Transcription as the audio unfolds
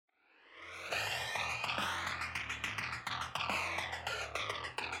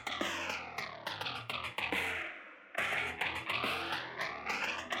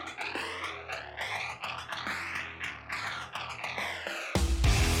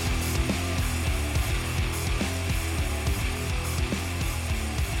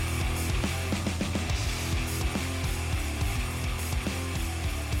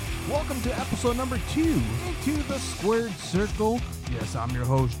welcome to episode number 2 into the Squared Circle. Yes, I'm your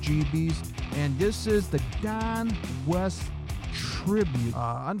host, GBs, and this is the Don West tribute.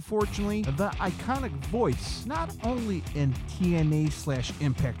 Unfortunately, the iconic voice, not only in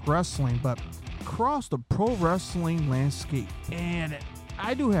TNA/Impact Wrestling, but across the pro wrestling landscape. And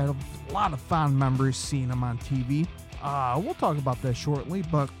I do have a lot of fond memories seeing him on TV. We'll talk about that shortly,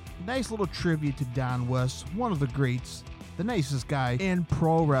 but nice little tribute to Don West, one of the greats, the nicest guy in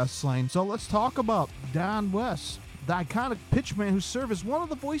pro wrestling. So let's talk about Don West, the iconic pitchman who served as one of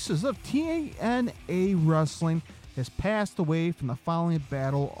the voices of TNA Wrestling, has passed away from the following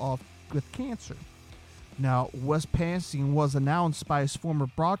battle with cancer. Now, West's passing was announced by his former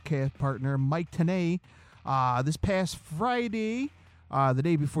broadcast partner, Mike Tenay, this past Friday, the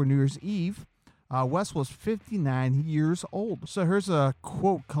day before New Year's Eve. West was 59 years old. So here's a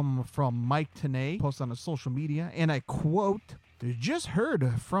quote coming from Mike Tenay, posted on his social media, and I quote, "Just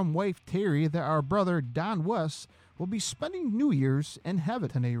heard from wife Terry that our brother Don West will be spending New Year's in heaven,"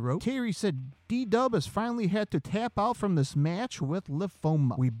 Tenay wrote. Terry said, "D-Dub has finally had to tap out from this match with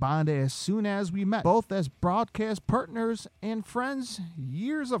lymphoma. We bonded as soon as we met, both as broadcast partners and friends.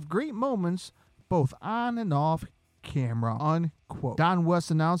 Years of great moments, both on and off camera," unquote. Don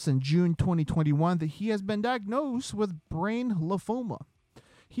West announced in June 2021 that he has been diagnosed with brain lymphoma.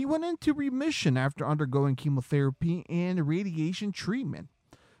 He went into remission after undergoing chemotherapy and radiation treatment,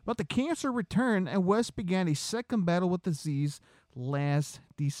 but the cancer returned and West began a second battle with the disease last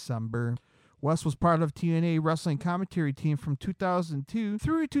December. West was part of TNA Wrestling commentary team from 2002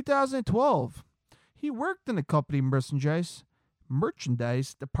 through 2012. He worked in the company merchandise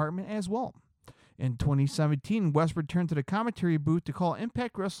department as well. In 2017, West returned to the commentary booth to call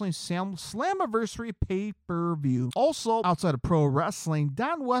Impact Wrestling Slammiversary pay-per-view. Also, outside of pro wrestling,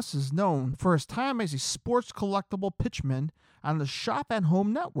 Don West is known for his time as a sports collectible pitchman on the Shop at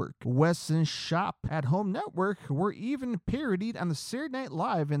Home Network. West's Shop at Home Network were even parodied on the Saturday Night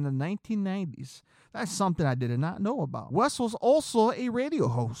Live in the 1990s. That's something I did not know about. West was also a radio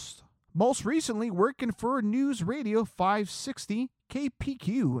host, most recently working for News Radio 560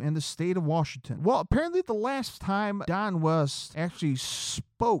 KPQ in the state of Washington. Well, apparently the last time Don West actually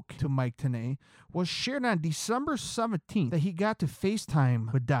spoke to Mike Tenay was shared on December 17th that he got to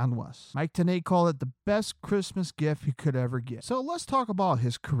FaceTime with Don West. Mike Tenay called it the best Christmas gift he could ever get. So let's talk about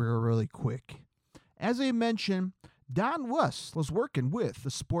his career really quick. As I mentioned, Don West was working with the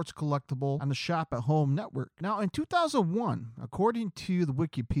sports collectible on the Shop at Home Network. Now, in 2001, according to the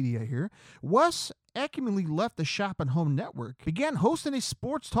Wikipedia here, West accurately left the Shop at Home Network, began hosting a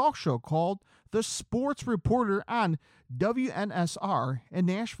sports talk show called The Sports Reporter on WNSR in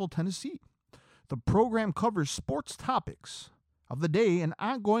Nashville, Tennessee. The program covers sports topics of the day and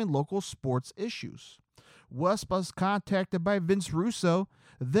ongoing local sports issues. West was contacted by Vince Russo,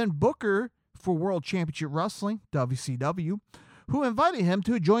 then Booker for World Championship Wrestling, WCW, who invited him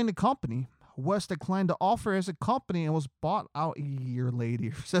to join the company. West declined the offer as a company and was bought out a year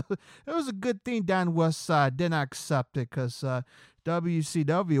later. So it was a good thing Don West did not accept it, because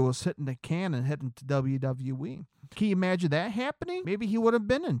WCW was hitting the can and heading to WWE. Can you imagine that happening? Maybe he would have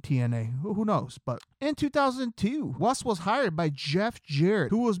been in TNA. Who knows? But in 2002, West was hired by Jeff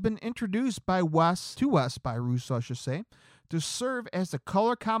Jarrett, who has been introduced by West by Russo, I should say, to serve as the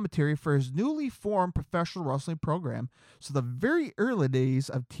color commentary for his newly formed professional wrestling program. So the very early days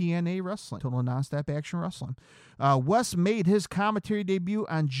of TNA Wrestling, Total Nonstop Action Wrestling. West made his commentary debut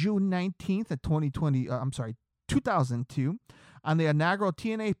on June 19th of 2002 on the inaugural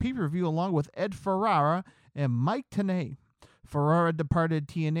TNA pay-per-view along with Ed Ferrara and Mike Tenay. Ferrara departed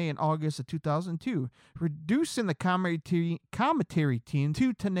TNA in August of 2002, reducing the commentary team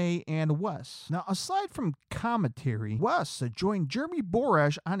to Tenay and West. Now, aside from commentary, West joined Jeremy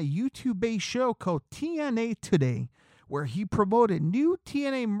Borash on a YouTube-based show called TNA Today, where he promoted new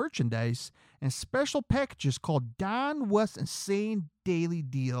TNA merchandise and special packages called Don West Insane Daily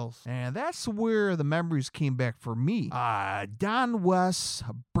Deals. And that's where the memories came back for me. Don West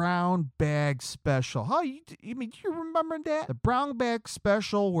brown bag special. Do you remember that? The brown bag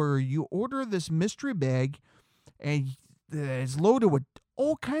special where you order this mystery bag and it's loaded with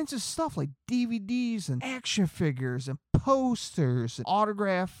all kinds of stuff like DVDs and action figures and posters and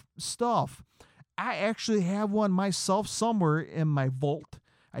autograph stuff. I actually have one myself somewhere in my vault.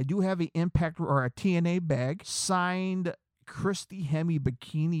 I do have an Impact or a TNA bag, signed Christy Hemme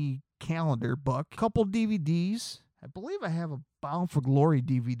bikini calendar book, couple DVDs. I believe I have a Bound for Glory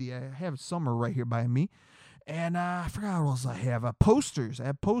DVD. I have it somewhere right here by me. And I forgot what else I have. Posters. I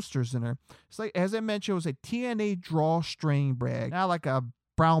have posters in there. It's like, as I mentioned, it was a TNA drawstring bag. Not like a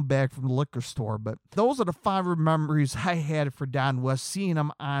brown bag from the liquor store. But those are the 5 memories I had for Don West, seeing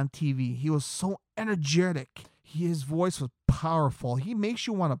him on TV. He was so energetic. His voice was powerful. He makes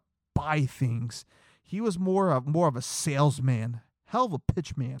you want to buy things. He was more of a salesman. Hell of a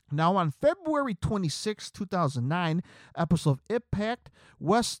pitch man. Now, on February 26, 2009, episode of Impact,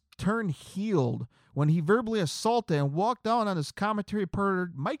 West turned heel when he verbally assaulted and walked out on his commentary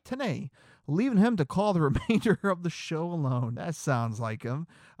partner, Mike Tenay, leaving him to call the remainder of the show alone. That sounds like him.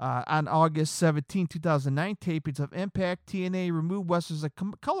 On August 17, 2009, tapings of Impact, TNA removed West as a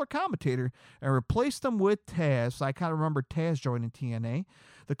color commentator and replaced him with Taz. So I kind of remember Taz joining TNA.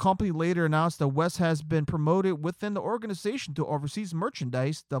 The company later announced that West has been promoted within the organization to oversee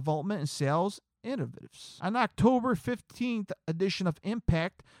merchandise development and sales initiatives. On October 15th edition of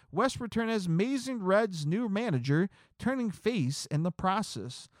Impact, West returned as Amazing Red's new manager, turning face in the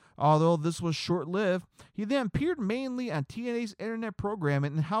process. Although this was short-lived, he then appeared mainly on TNA's internet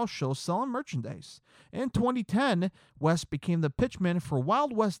programming and house shows selling merchandise. In 2010, West became the pitchman for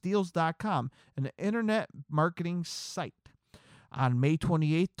WildWestDeals.com, an internet marketing site. On May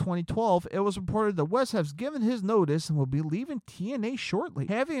 28, 2012, it was reported that West has given his notice and will be leaving TNA shortly,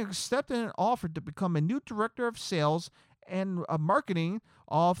 having accepted an offer to become a new director of sales and marketing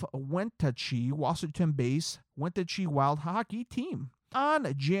of Wenatchee, Washington-based Wenatchee Wild hockey team. On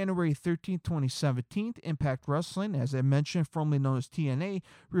January 13, 2017, Impact Wrestling, as I mentioned, formerly known as TNA,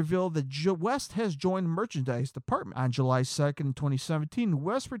 revealed that West has joined the merchandise department. On July 2nd, 2017,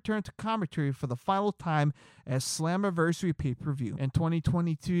 West returned to commentary for the final time as Slammiversary pay-per-view. In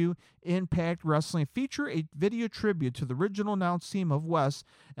 2022, Impact Wrestling featured a video tribute to the original announced team of West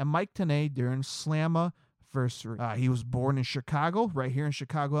and Mike Tenay during Slammiversary. He was born in Chicago, right here in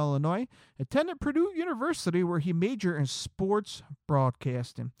Chicago, Illinois, attended Purdue University where he majored in sports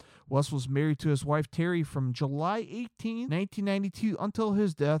broadcasting. West was married to his wife Terry from July 18, 1992 until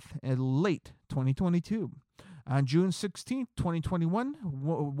his death in late 2022. On June 16, 2021,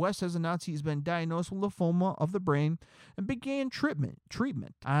 West has announced he's been diagnosed with lymphoma of the brain and began treatment.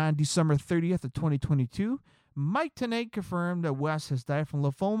 On December 30th of 2022, Mike Tenay confirmed that West has died from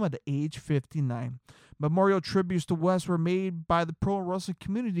lymphoma at age 59. Memorial tributes to West were made by the pro wrestling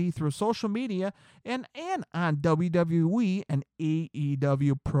community through social media and on WWE and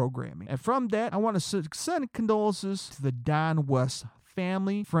AEW programming. And from that, I want to send condolences to the Don West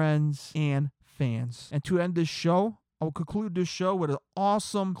family, friends, and fans. And to end this show, I will conclude this show with an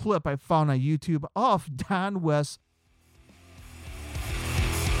awesome clip I found on YouTube of Don West.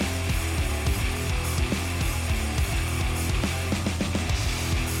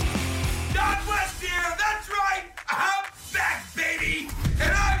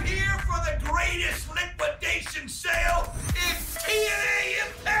 Liquidation sale in TNA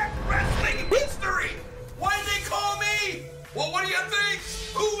Impact Wrestling history. Why did they call me? Well, what do you think?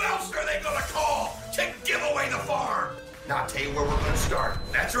 Who else are they gonna call to give away the farm? Now I'll tell you where we're gonna start.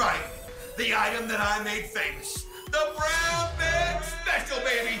 That's right, the item that I made famous, the brown bag special,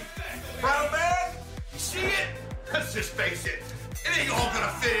 baby. Brown bag, you see it? Let's just face it, it ain't all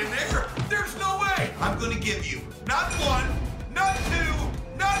gonna fit in there. There's no way. I'm gonna give you not 1, not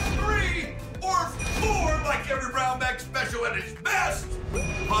 2, not 3, or 4 like every brown bag special at its best,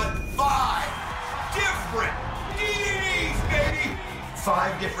 but 5 different DVDs, baby.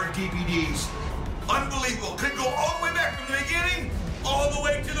 5 different DVDs. Unbelievable. Could go all the way back from the beginning, all the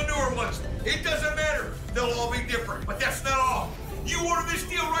way to the newer ones. It doesn't matter. They'll all be different, but that's not all. You order this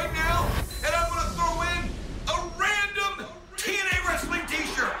deal right now, and I'm gonna throw in a random TNA Wrestling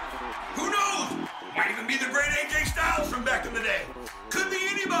t-shirt. Who knows? Might even be the great AJ Styles from back in the day. Could be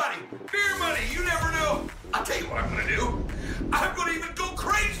anybody. Beer money, you never know. I'll tell you what I'm gonna do. I'm gonna even go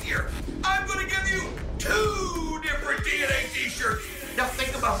crazier. I'm gonna give you 2 different TNA t-shirts. Now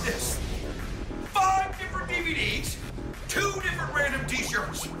think about this. 5 different DVDs, 2 different random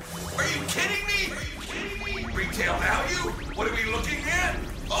t-shirts. Are you kidding me? Retail value? What are we looking at?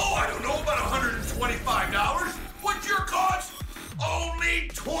 Oh, I don't know, about $125. What's your cost? Only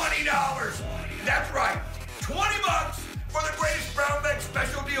 $20. That's right, $20 for the greatest brown bag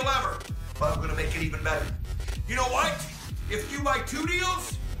special deal ever. But I'm gonna make it even better. You know what? If you buy 2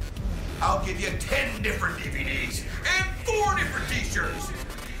 deals, I'll give you 10 different DVDs and 4 different t-shirts.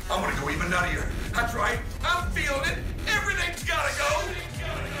 I'm gonna go even nuttier. That's right, I'm feeling it. Everything's gotta go.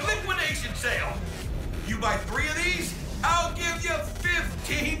 Liquidation sale. You buy 3 of these, I'll give you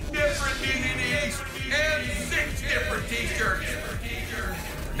 15 different DVDs and 6 different t-shirts.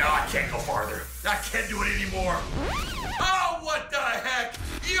 No, I can't go farther. I can't do it anymore. Oh, what the heck?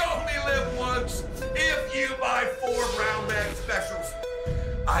 You only live once. If you buy 4 brown bag specials,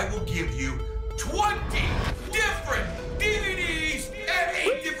 I will give you 20 different DVDs and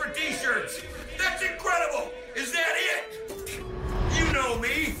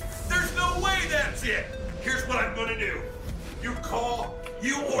That's it. Here's what I'm gonna do. You call,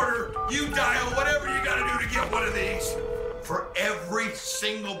 you order, you dial, whatever you gotta do to get one of these. For every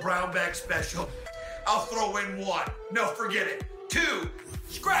single brown bag special, I'll throw in 1. No, forget it. 2,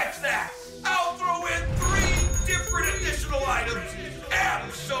 scratch that. I'll throw in 3 different additional items,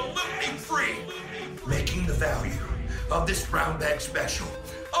 absolutely free, making the value of this brown bag special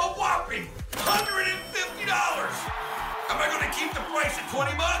a whopping $150. Am I gonna keep the price at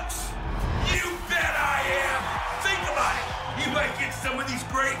 $20? You bet I am. Think about it. You might get some of these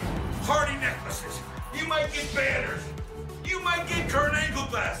great party necklaces. You might get banners. You might get current angle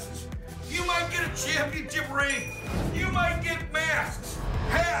glasses. You might get a championship ring. You might get masks,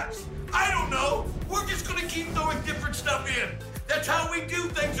 hats. I don't know. We're just gonna keep throwing different stuff in. That's how we do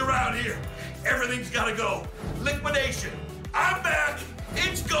things around here. Everything's gotta go. Liquidation. I'm back.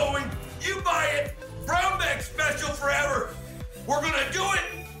 It's going. You buy it. Brown bag special forever. We're gonna do it.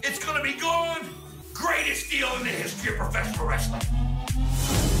 It's gonna be gone. Greatest deal in the history of professional wrestling.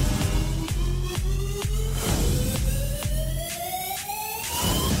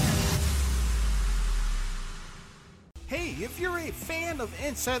 Hey, if you're a fan of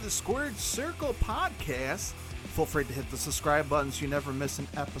Inside the Squared Circle podcast, feel free to hit the subscribe button so you never miss an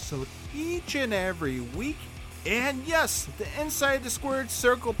episode each and every week. And yes, the Inside the Squared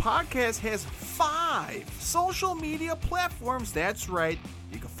Circle podcast has 5 social media platforms. That's right.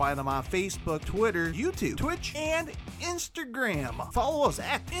 You can find them on Facebook, Twitter, YouTube, Twitch, and Instagram. Follow us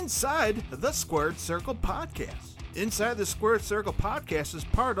at Inside the Squared Circle Podcast. Inside the Squared Circle Podcast is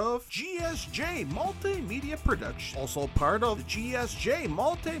part of GSJ Multimedia Production, also part of the GSJ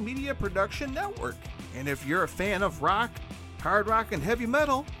Multimedia Production Network. And if you're a fan of rock, hard rock, and heavy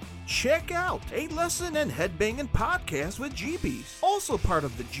metal, check out A Lesson in Headbanging Podcast with GBs, also part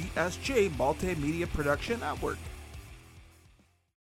of the GSJ Multimedia Production Network.